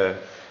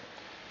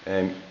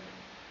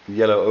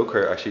yellow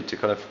ochre actually to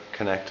kind of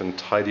connect and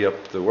tidy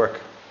up the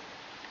work,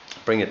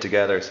 bring it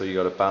together. So you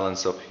got a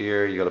balance up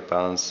here, you got a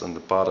balance on the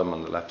bottom,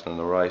 on the left and on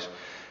the right,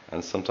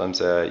 and sometimes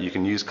you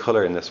can use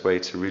color in this way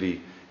to really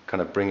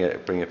kind of bring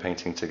a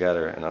painting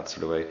together in that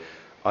sort of way.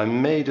 I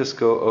may just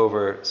go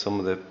over some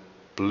of the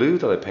blue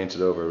that I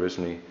painted over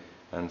originally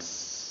and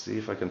see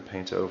if I can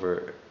paint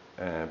over,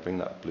 bring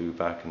that blue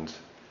back and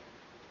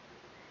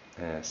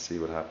see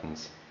what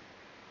happens.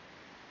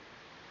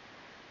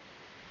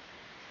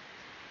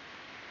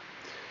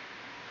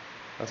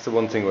 That's the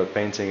one thing with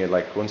painting.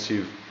 Like once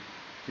you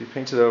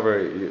paint it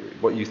over,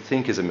 what you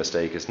think is a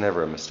mistake is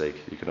never a mistake.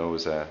 You can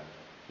always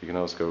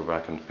go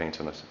back and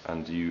paint on it,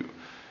 and you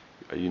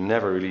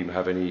never really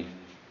have any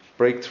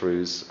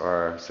breakthroughs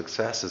or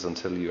successes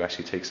until you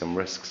actually take some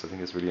risks. I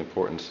think it's really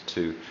important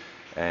to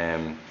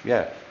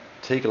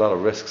take a lot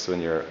of risks when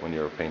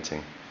you're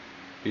painting.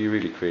 Be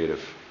really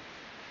creative.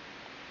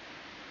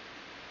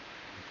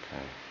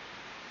 Okay,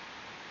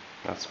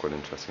 that's quite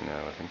interesting now,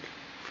 I think,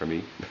 for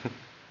me.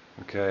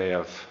 Okay,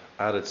 I've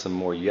added some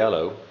more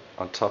yellow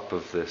on top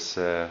of this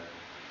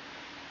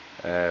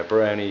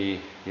browny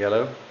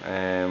yellow,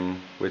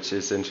 which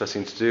is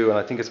interesting to do, and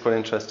I think it's quite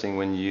interesting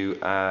when you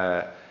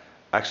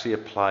actually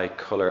apply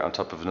colour on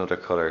top of another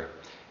colour.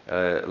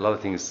 A lot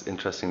of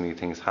interesting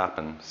things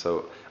happen.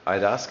 So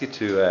I'd ask you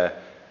to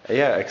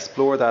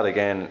explore that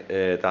again,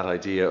 that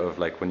idea of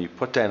like when you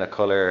put down a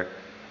colour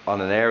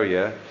on an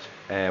area,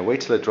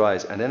 wait till it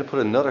dries and then put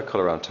another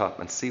colour on top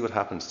and see what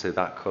happens to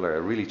that colour.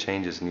 It really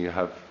changes, and you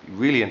have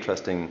really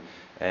interesting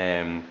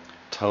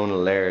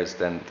tonal layers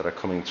then that are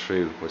coming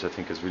through, which I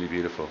think is really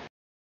beautiful.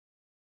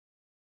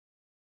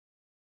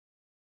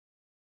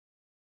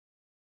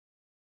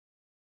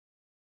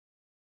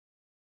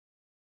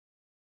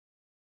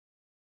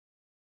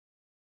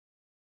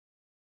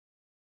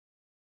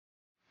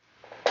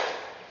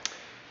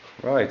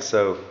 Right,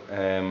 so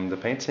the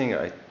painting,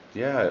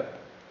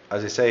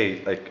 as I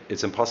say, like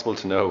it's impossible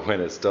to know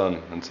when it's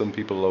done, and some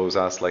people always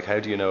ask, like,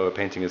 how do you know a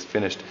painting is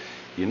finished?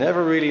 You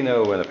never really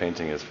know when a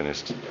painting is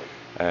finished,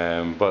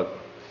 but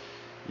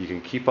you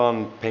can keep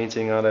on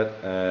painting on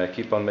it,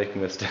 keep on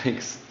making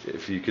mistakes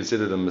if you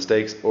consider them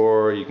mistakes,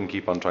 or you can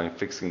keep on trying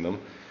fixing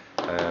them,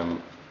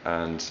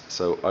 and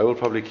so I will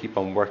probably keep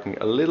on working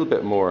a little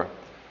bit more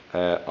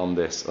on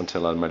this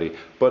until I'm ready.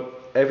 But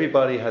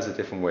everybody has a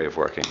different way of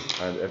working,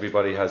 and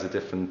everybody has a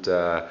different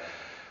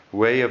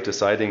way of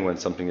deciding when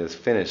something is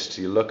finished.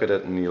 You look at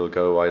it and you'll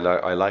go,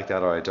 I like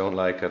that, or I don't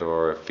like it,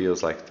 or it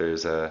feels like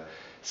there's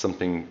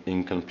something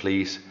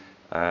incomplete.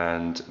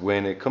 And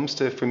when it comes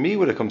to, for me,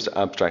 when it comes to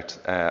abstract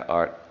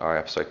art or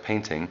abstract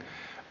painting,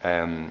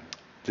 the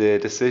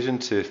decision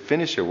to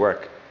finish your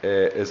work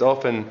is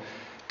often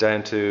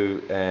down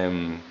to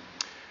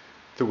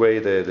the way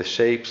the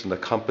shapes and the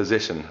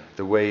composition,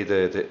 the way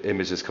the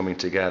image is coming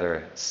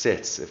together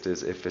sits. If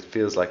it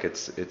feels like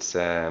if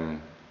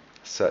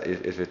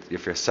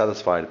you're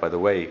satisfied by the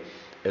way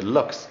it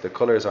looks, the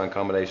colors are in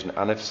combination,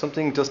 and if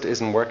something just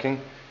isn't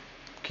working,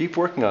 keep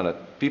working on it.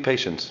 Be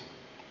patient.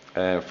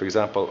 For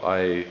example,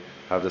 I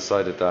have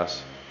decided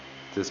that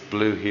this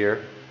blue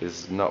here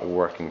is not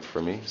working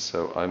for me,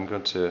 so I'm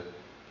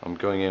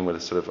going in with a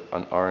sort of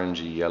an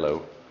orangey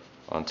yellow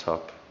on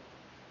top,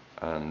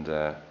 and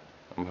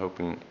I'm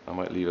hoping I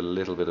might leave a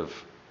little bit of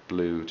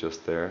blue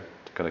just there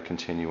to kind of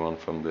continue on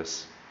from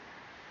this.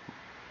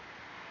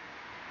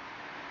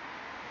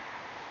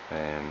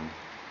 There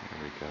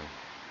we go.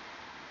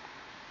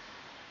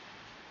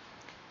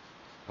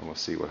 And we'll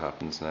see what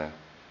happens now.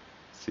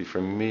 See,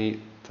 for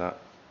me, that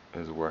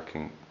is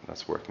working.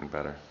 That's working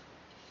better.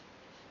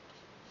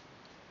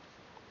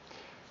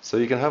 So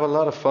you can have a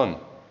lot of fun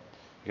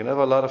You can have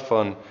a lot of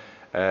fun,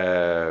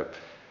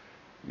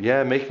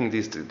 making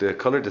the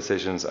color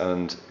decisions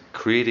and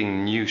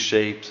creating new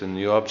shapes and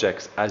new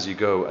objects as you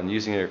go, and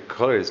using your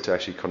colors to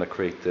actually kind of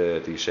create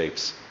these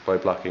shapes by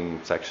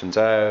blocking sections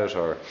out,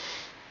 or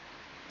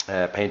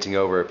painting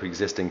over a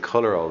pre-existing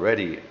color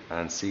already,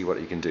 and see what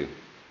you can do.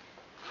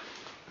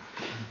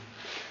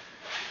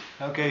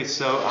 Okay,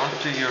 so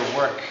after your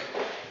work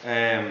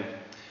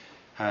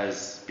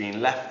has been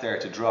left there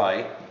to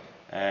dry,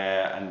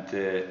 and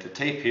the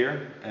tape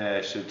here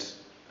should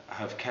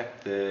have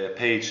kept the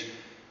page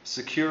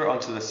secure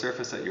onto the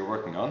surface that you're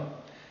working on.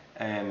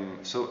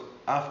 So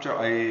after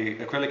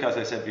acrylic, as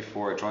I said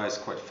before, it dries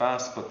quite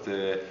fast, but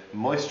the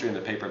moisture in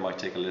the paper might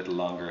take a little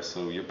longer,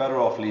 so you're better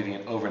off leaving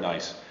it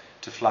overnight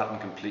to flatten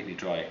completely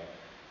dry.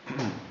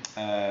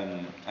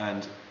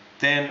 And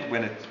then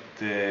when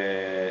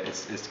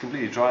it's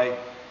completely dry,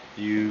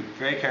 you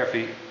very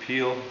carefully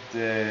peel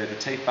the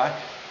tape back.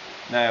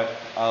 Now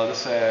I'll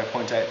just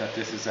point out that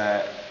this is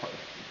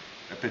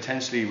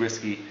potentially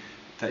risky,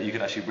 that you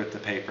could actually rip the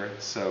paper.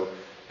 So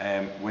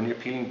when you're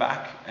peeling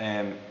back,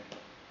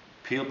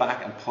 peel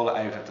back and pull it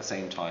out at the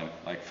same time,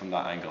 like from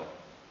that angle.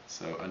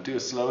 So, and do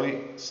it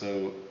slowly,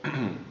 so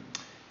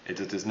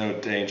there's no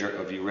danger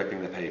of you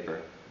ripping the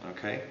paper.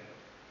 Okay,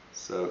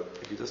 so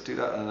if you just do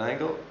that at an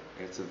angle,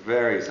 it's a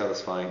very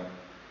satisfying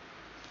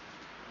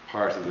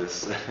part of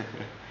this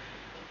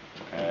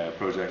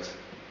project.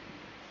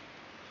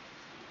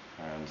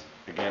 And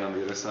again on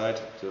the other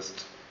side,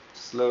 just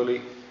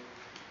slowly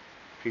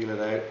peel it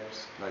out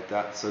like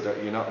that, so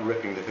that you're not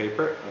ripping the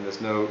paper and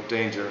there's no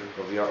danger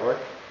of the artwork.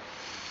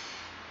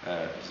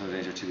 There's no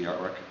danger to the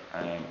artwork.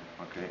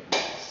 Okay,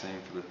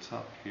 same for the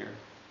top here.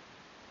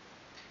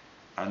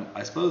 And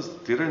I suppose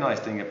the other nice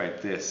thing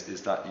about this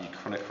is that you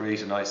kind of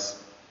create a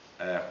nice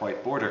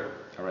white border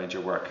around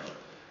your work,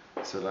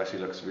 so it actually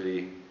looks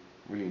really,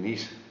 really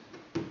neat.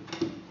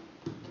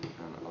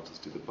 And I'll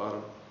just do the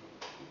bottom.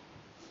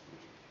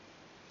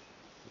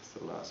 That's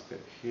the last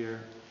bit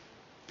here.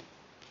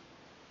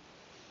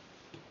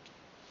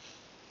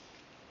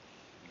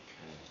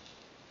 Okay.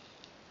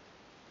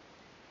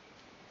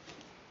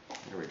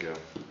 Here we go.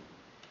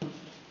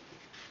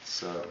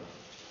 So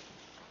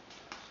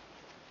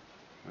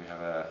we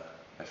have a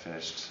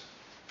finished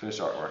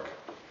artwork.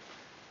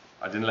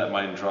 I didn't let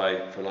mine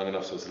dry for long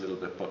enough, so it's a little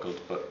bit buckled,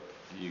 but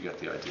you get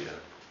the idea.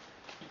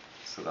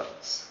 So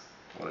that's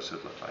what it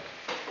should look like.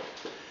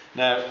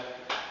 Now,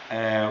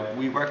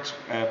 we worked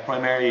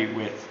primarily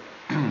with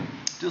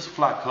just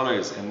flat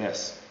colours in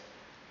this,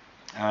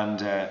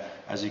 and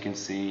as you can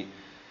see,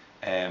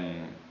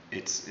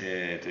 it's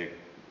to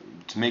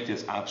make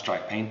this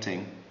abstract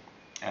painting,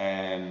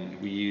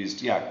 we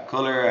used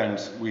colour, and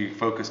we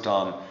focused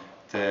on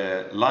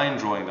the line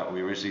drawing that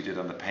we originally did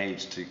on the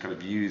page to kind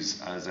of use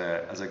as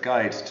a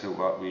guide to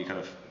what we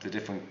the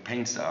different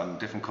paints and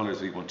different colours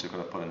we want to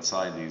kind of put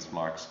inside these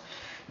marks.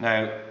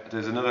 Now,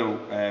 there's another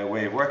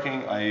way of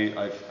working.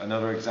 I've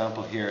another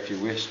example here, if you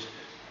wished,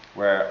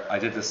 where I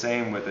did the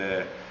same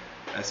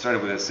I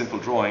started with a simple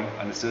drawing,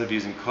 and instead of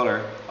using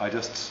colour, I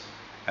just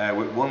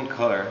with one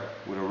colour,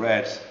 with a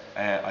red,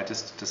 I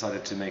just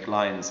decided to make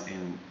lines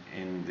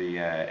in the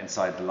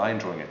inside the line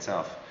drawing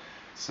itself.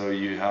 So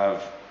you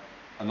have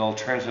an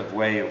alternative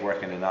way of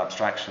working in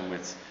abstraction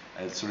with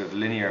a sort of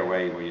linear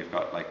way, where you've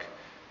got like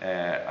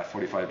a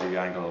 45-degree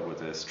angle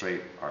with a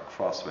straight or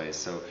crossways.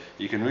 So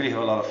you can really have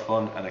a lot of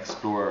fun and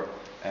explore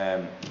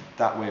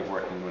that way of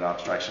working with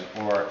abstraction.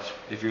 Or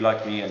if you're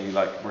like me and you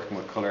like working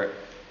with colour,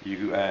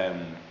 you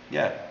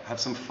have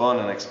some fun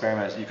and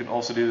experiment. You can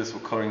also do this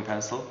with colouring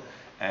pencil,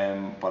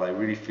 but I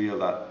really feel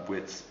that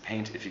with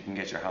paint, if you can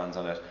get your hands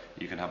on it,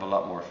 you can have a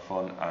lot more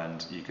fun,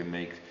 and you can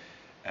make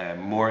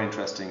more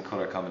interesting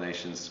colour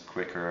combinations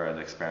quicker, and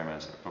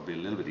experiment probably a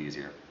little bit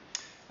easier.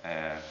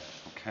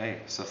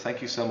 Okay, so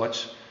thank you so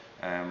much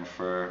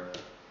for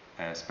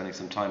spending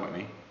some time with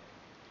me,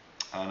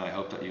 and I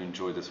hope that you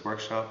enjoyed this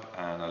workshop,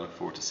 and I look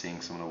forward to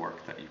seeing some of the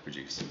work that you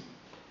produce.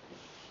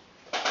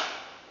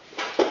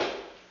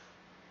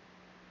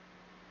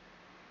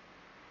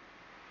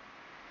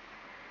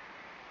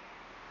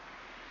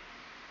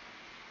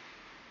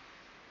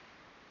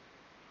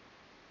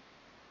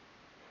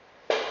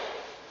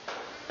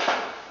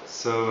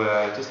 So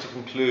just to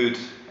conclude,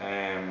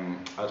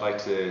 I'd like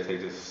to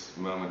take this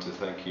moment to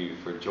thank you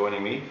for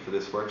joining me for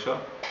this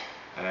workshop.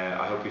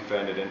 I hope you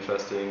found it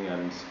interesting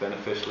and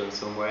beneficial in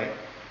some way.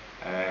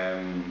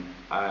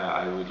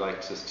 I would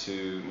like just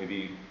to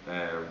maybe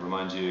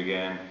remind you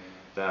again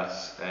that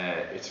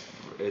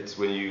it's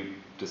when you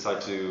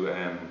decide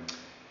to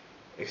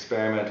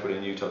experiment with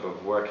a new type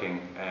of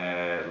working,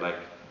 like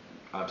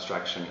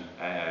abstraction,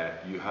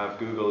 you have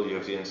Google, you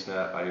have the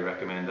internet. I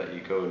recommend that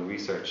you go and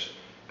research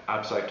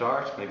abstract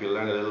art, maybe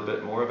learn a little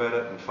bit more about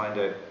it, and find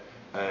out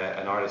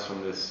an artist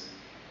from this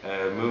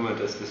movement,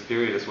 this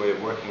period, this way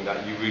of working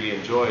that you really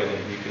enjoy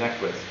and you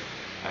connect with.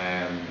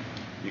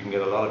 You can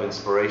get a lot of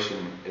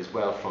inspiration as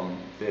well from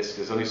this.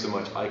 There's only so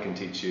much I can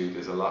teach you.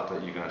 There's a lot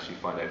that you can actually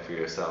find out for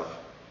yourself.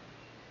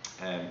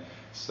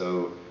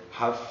 So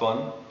have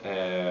fun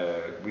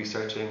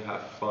researching,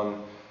 have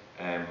fun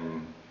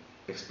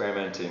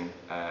experimenting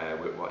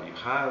with what you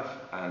have,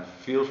 and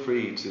feel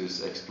free to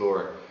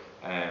explore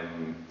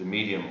the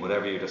medium,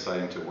 whatever you're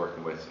deciding to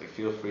work with.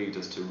 Feel free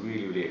just to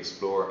really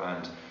explore.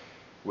 And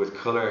with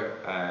colour,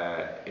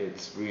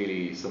 it's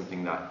really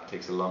something that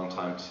takes a long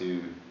time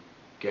to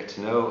get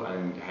to know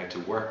and how to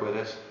work with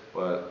it,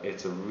 but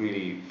it's a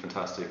really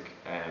fantastic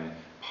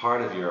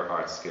part of your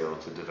art skill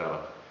to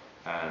develop.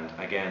 And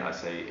again, I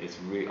say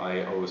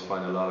I always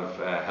find a lot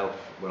of help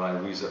when I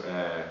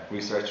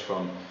research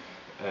from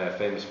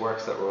famous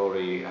works that were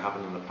already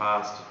happened in the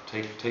past.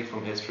 Take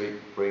from history,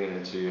 bring it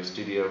into your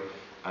studio,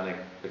 and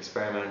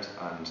experiment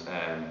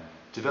and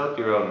develop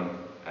your own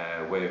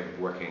way of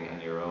working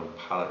and your own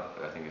palette.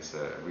 I think it's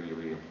a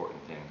really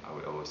important thing, I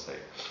would always say.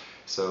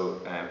 So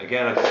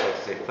again, I'd just like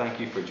to say thank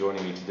you for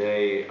joining me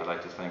today. I'd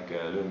like to thank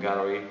Luan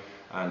Gallery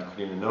and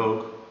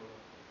Cruinniù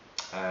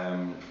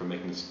for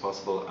making this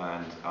possible,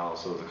 and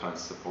also the kind of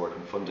support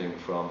and funding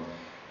from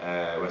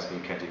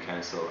Westmeath County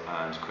Council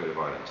and Creative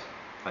Ireland.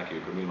 Thank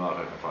you. Colm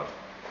Mac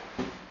Athlaoich.